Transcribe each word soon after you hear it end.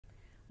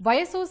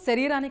వయసు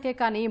శరీరానికే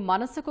కానీ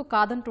మనసుకు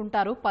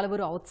కాదంటుంటారు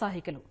పలువురు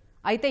ఔత్సాహికులు.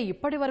 అయితే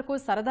ఇప్పటి వరకు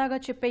సరదాగా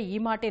చెప్పే ఈ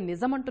మాటే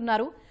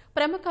నిజమంటున్నారు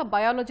ప్రముఖ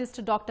biologist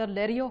doctor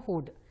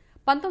లెరియోహుడ్.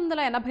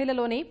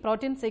 1980లలోనే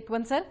protein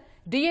sequencer,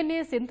 DNA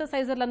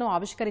సింథసైజర్లను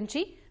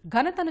ఆవిష్కరించి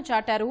ఘనతను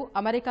చాటారు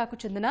అమెరికాకు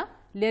చెందిన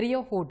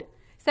లెరియోహుడ్.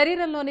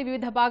 శరీరంలోని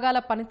వివిధ భాగాల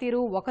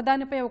పనితీరు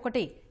ఒకదానిపై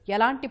ఒకటి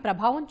ఎలాంటి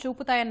ప్రభావం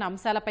చూపుతాయన్న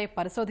అంశాలపై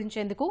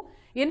పరిశోధించేందుకు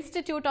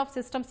ఇన్స్టిట్యూట్ ఆఫ్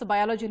సిస్టమ్స్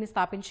బయాలజీని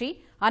స్థాపించి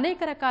అనేక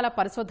రకాల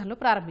పరిశోధనలు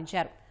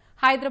ప్రారంభించారు.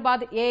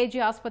 హైదరాబాద్ ఏఐజీ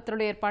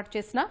ఆసుపత్రిలో ఏర్పాటు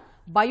చేసిన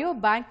బయో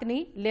బ్యాంక్ ని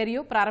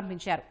లెరియో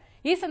ప్రారంభించారు.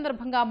 ఈ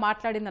సందర్భంగా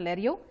మాట్లాడిన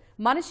లెరియో,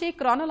 మనిషి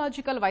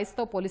క్రోనలాజికల్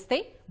వయసుతో పోలిస్తే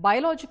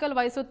బయోలాజికల్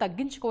వయసు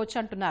తగ్గించుకోవచ్చు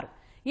అంటున్నారు.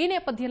 ఈ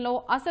నేపథ్యంలో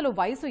అసలు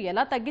వయసు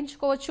ఎలా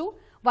తగ్గించుకోవచ్చు,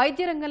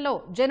 వైద్య రంగంలో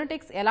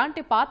జెనెటిక్స్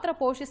ఎలాంటి పాత్ర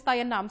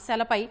పోషిస్తాయన్న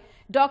అంశాలపై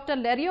డాక్టర్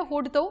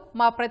లెరియోహుడ్తో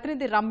మా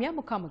ప్రతినిధి రమ్య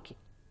ముఖాముఖి.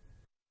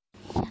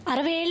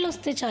 60 ఏళ్ళు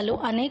వస్తే చాలు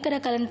అనేక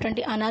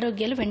రకాలైనటువంటి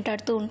అనారోగ్యాలు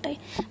వెంటాడుతూ ఉంటాయి.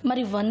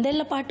 మరి 100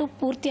 ఏళ్ల పాటు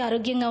పూర్తి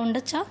ఆరోగ్యంగా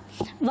ఉండొచ్చా?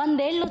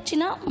 100 ఏళ్ళు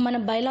వచ్చినా మన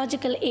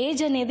బయలాజికల్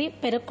ఏజ్ అనేది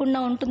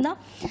పెరగకుండా ఉంటుందా?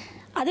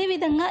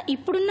 అదేవిధంగా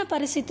ఇప్పుడున్న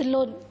పరిస్థితుల్లో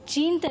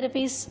జీన్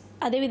థెరపీస్,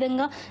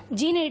 అదేవిధంగా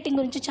జీన్ ఎడిటింగ్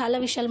గురించి చాలా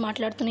విషయాలు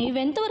మాట్లాడుతున్నాయి. ఇవి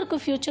ఎంతవరకు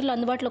ఫ్యూచర్లో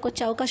అందుబాటులోకి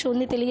వచ్చే అవకాశం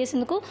ఉంది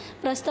తెలియజేసేందుకు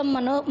ప్రస్తుతం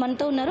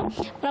మనతో ఉన్నారు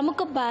ప్రముఖ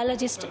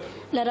బయాలజిస్ట్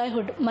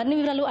లెరియోహుడ్. మరిన్ని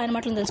వివరాలు ఆయన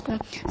మాటలు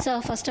తెలుసుకున్నాం.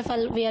 Sir, first of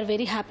all we are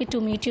very happy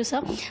to meet you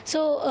sir.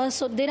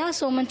 So there are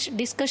so much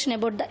discussion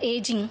about the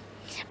ageing,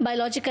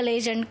 biological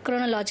age and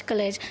chronological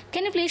age.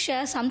 Can you please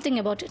share something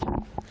about it?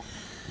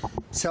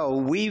 So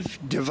we've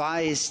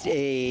devised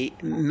a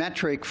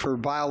metric for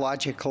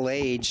biological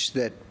age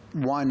that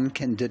one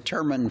can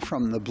determine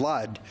from the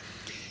blood.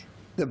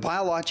 The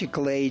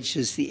biological age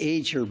is the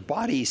age your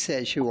body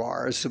says you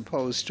are as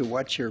opposed to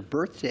what your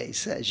birthday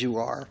says you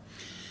are.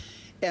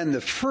 And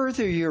the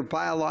further your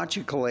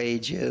biological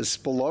age is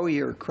below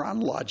your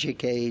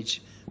chronological age,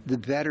 the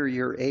better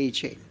you're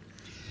aging.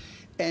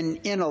 And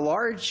in a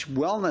large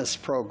wellness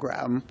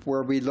program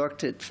where we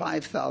looked at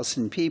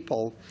 5,000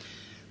 people,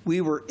 we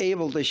were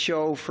able to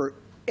show for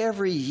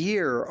every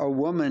year a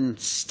woman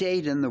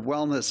stayed in the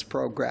wellness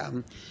program,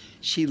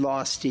 she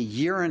lost a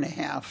year and a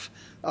half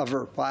of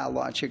her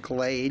biological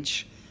age.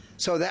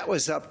 So that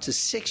was up to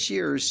 6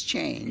 years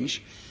change.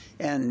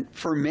 And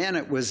for men,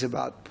 it was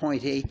about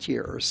 0.8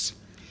 years.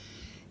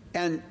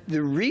 And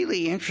the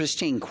really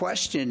interesting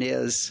question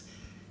is,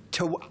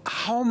 to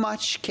how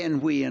much can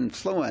we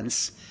influence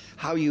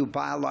how you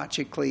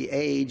biologically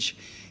age,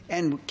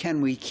 and can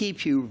we keep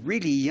you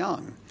really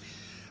young?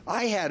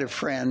 I had a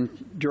friend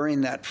during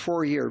that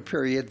 4-year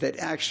period that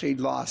actually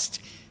lost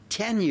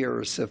 10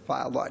 years of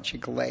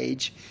biological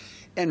age,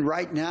 and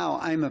right now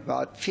I'm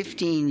about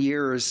 15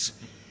 years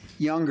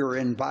younger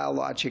in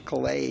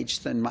biological age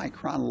than my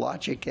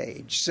chronological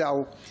age. So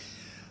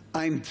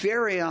I'm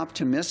very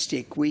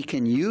optimistic we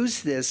can use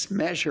this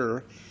measure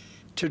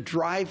to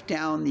drive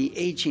down the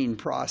aging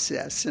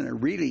process in a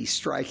really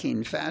striking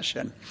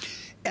fashion.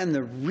 And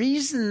the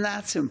reason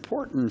that's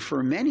important for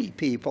many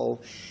people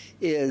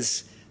is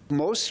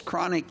most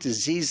chronic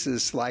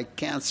diseases like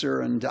cancer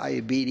and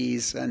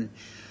diabetes and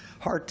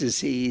heart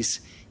disease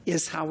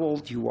is how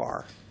old you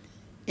are.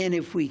 And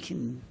if we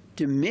can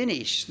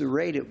diminish the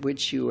rate at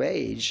which you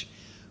age,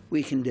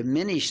 we can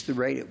diminish the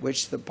rate at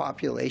which the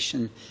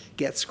population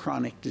gets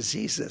chronic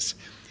diseases.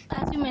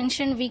 As you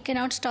mentioned, we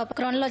cannot stop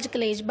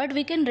chronological age, but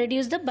we can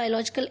reduce the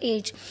biological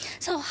age.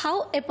 So how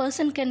a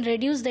person can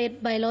reduce their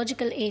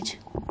biological age?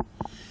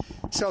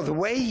 So the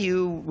way you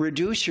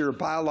reduce your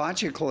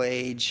biological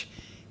age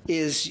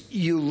is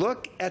you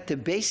look at the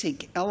basic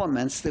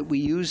elements that we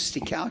use to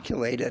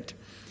calculate it,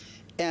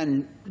 and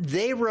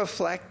they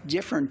reflect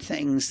different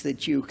things that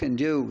you can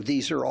do.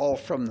 These are all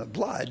from the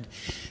blood.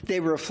 They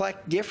reflect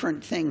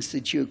different things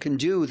that you can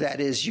do. That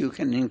is, you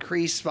can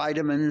increase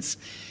vitamins,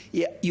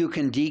 you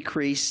can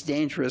decrease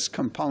dangerous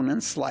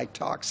components like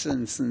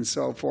toxins and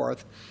so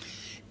forth.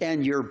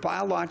 And your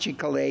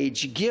biological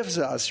age gives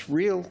us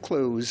real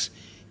clues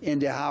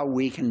into how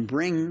we can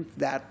bring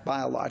that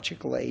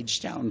biological age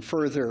down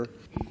further.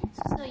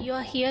 So you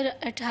are here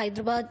at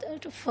Hyderabad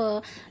for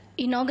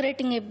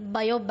inaugurating a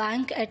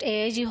biobank at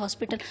AIG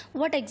Hospital.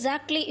 What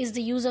exactly is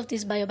the use of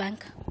this biobank?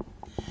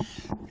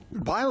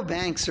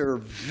 Biobanks are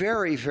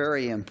very,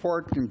 very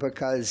important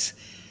because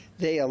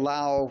they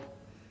allow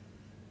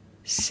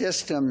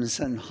systems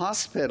and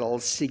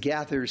hospitals to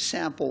gather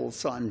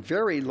samples on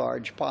very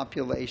large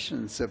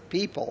populations of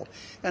people.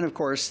 And of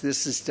course,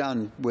 this is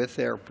done with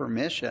their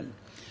permission.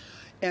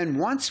 And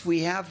once we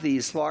have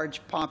these large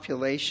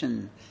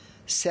population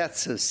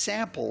sets of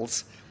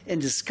samples and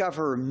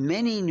discover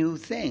many new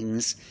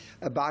things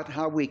about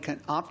how we can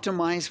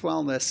optimize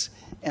wellness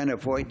and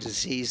avoid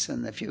disease in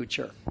the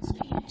future. So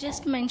you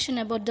just mentioned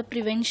about the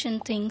prevention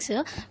things,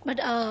 but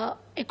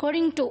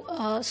according to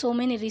so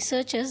many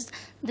researchers,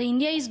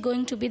 India is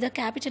going to be the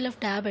capital of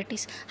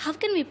diabetes. How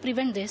can we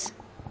prevent this?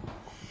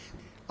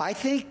 I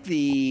think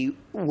the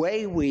way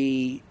we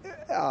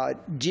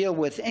deal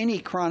with any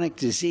chronic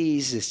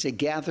disease is to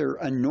gather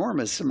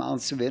enormous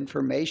amounts of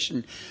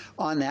information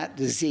on that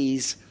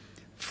disease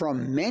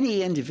from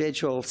many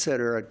individuals that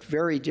are at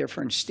very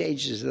different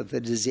stages of the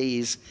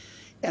disease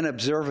and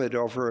observe it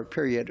over a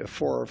period of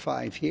 4 or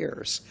 5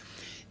 years.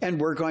 And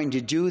we're going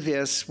to do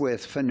this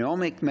with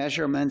phenomic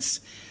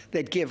measurements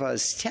that give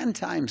us 10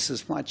 times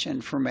as much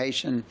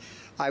information,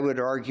 I would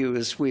argue,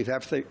 as we've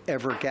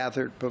ever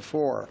gathered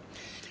before.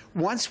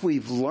 Once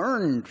we've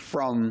learned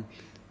from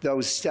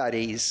those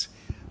studies,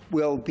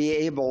 we'll be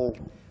able,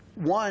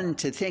 one,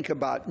 to think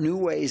about new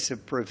ways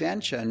of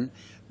prevention,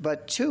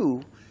 but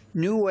two,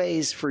 new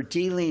ways for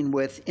dealing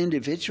with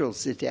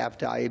individuals that have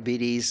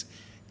diabetes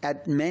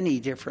at many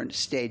different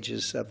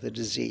stages of the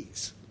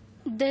disease.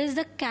 There is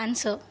the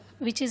cancer,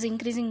 which is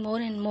increasing more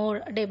and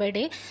more day by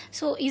day.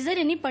 So is there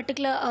any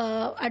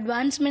particular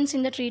advancements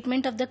in the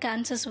treatment of the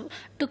cancers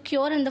to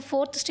cure in the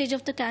 4th stage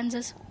of the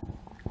cancers?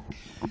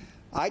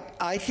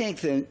 I think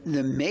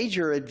the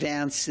major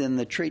advance in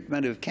the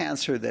treatment of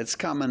cancer that's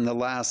come in the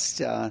last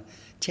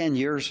 10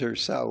 years or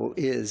so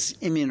is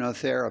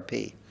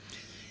immunotherapy.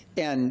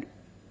 And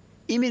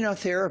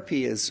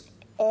immunotherapy is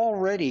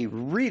already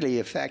really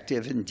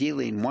effective in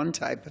dealing one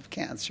type of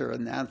cancer,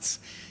 and that's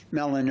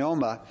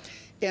melanoma.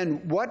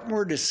 And what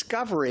we're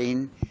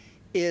discovering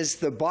is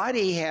the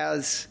body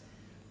has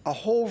a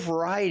whole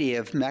variety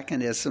of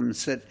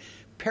mechanisms that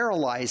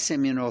paralyze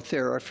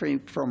immunotherapy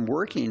from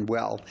working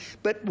well,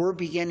 but we're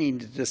beginning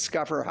to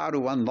discover how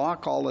to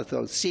unlock all of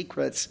those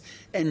secrets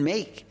and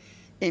make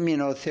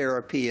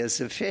immunotherapy as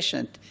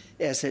efficient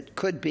as it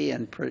could be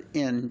in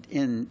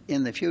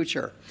the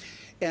future.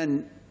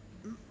 And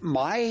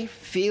my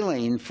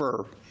feeling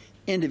for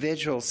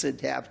individuals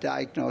that have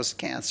diagnosed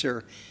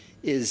cancer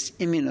is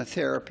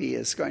immunotherapy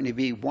is going to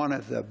be one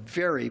of the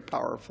very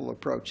powerful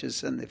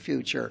approaches in the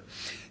future,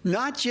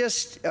 not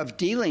just of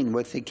dealing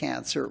with the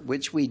cancer,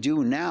 which we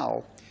do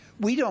now.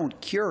 We don't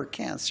cure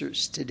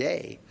cancers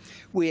today.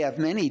 We have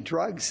many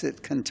drugs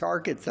that can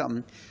target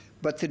them,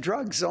 but the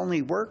drugs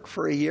only work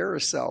for a year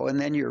or so,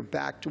 and then you're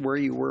back to where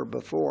you were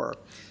before.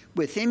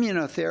 With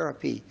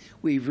immunotherapy,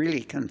 we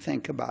really can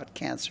think about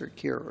cancer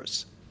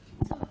cures.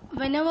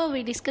 Whenever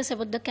we discuss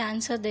about the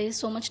cancer, there is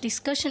so much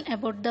discussion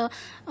about the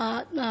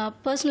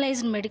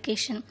personalized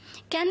medication.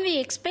 Can we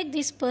expect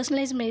this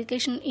personalized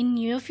medication in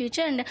near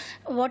future? And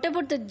what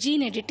about the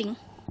gene editing?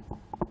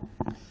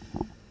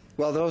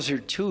 Well, those are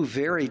two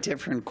very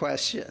different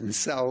questions.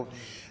 So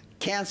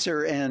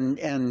cancer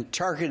and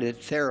targeted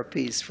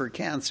therapies for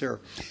cancer.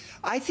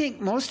 I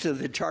think most of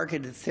the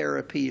targeted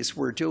therapies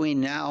we're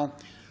doing now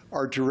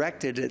are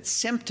directed at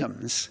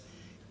symptoms,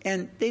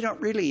 and they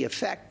don't really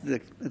affect the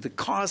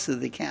cause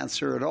of the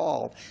cancer at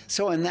all.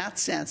 So in that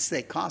sense,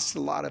 they cost a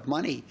lot of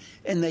money,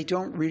 and they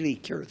don't really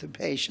cure the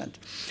patient.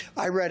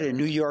 I read a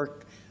New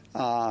York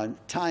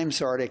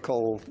Times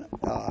article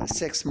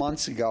 6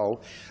 months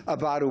ago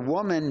about a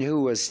woman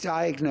who was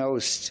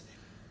diagnosed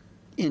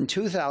in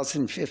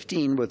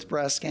 2015 with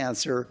breast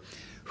cancer,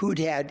 who'd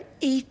had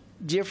 8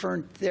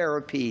 different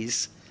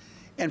therapies,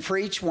 and for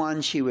each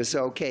one she was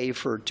okay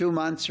for 2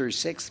 months or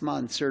 6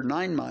 months or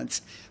 9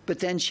 months, but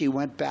then she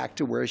went back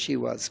to where she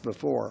was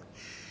before.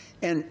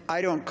 And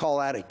I don't call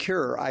that a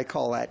cure, I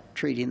call that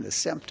treating the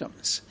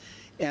symptoms.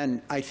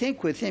 And I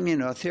think with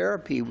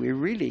immunotherapy we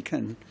really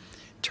can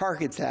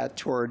target that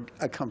toward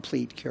a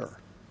complete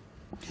cure.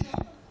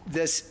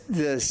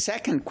 The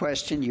second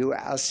question you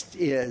asked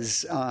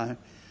is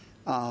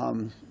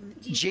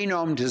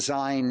genome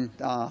design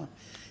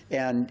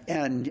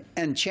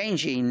and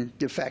changing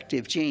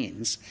defective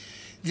genes.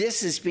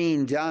 This is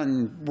being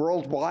done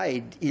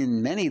worldwide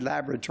in many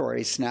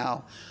laboratories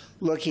now,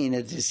 looking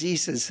at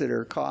diseases that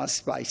are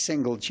caused by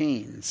single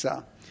genes,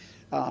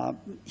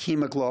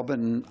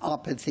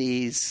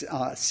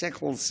 hemoglobinopathies,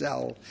 sickle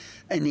cell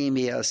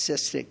anemia,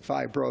 cystic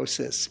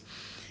fibrosis.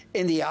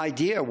 And the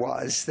idea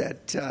was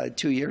that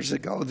 2 years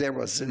ago there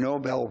was a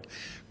Nobel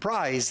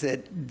Prize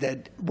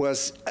that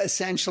was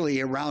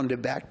essentially around a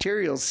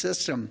bacterial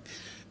system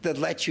that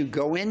lets you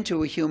go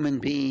into a human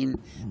being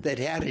that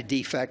had a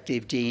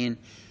defective gene,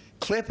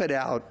 clip it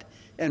out,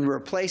 and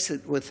replace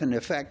it with an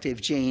effective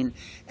gene,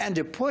 and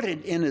to put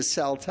it in a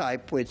cell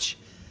type, which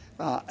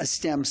a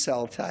stem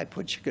cell type,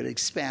 which you could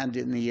expand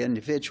in the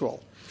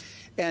individual.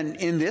 And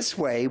in this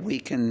way, we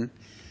can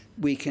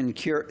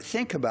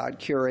think about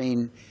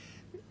curing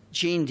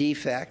gene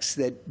defects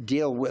that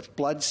deal with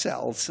blood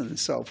cells and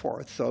so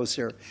forth. Those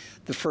are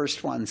the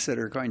first ones that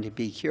are going to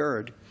be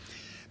cured.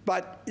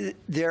 But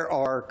there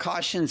are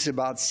cautions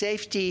about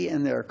safety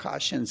and there are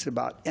cautions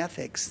about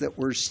ethics that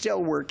we're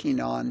still working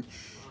on,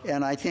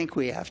 and I think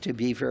we have to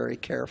be very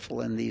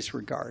careful in these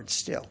regards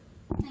still.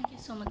 Thank you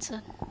so much, sir.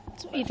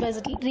 It was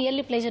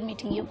really pleasure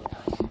meeting you.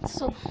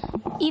 So,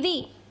 ఇది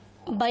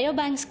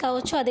బయోబ్యాంక్స్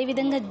కావచ్చు,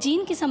 అదేవిధంగా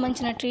జీన్కి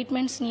సంబంధించిన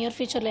treatments near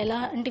ఫ్యూచర్లో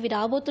ఎలాంటివి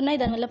రాబోతున్నాయి,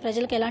 దానివల్ల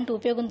ప్రజలకు ఎలాంటి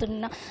ఉపయోగం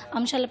ఉంటున్న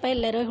అంశాలపై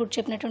లెరోహుడ్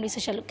చెప్పినటువంటి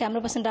విశేషాలు.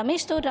 Camera person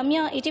రమేష్తో Ramya,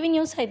 ETV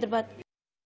news, Hyderabad.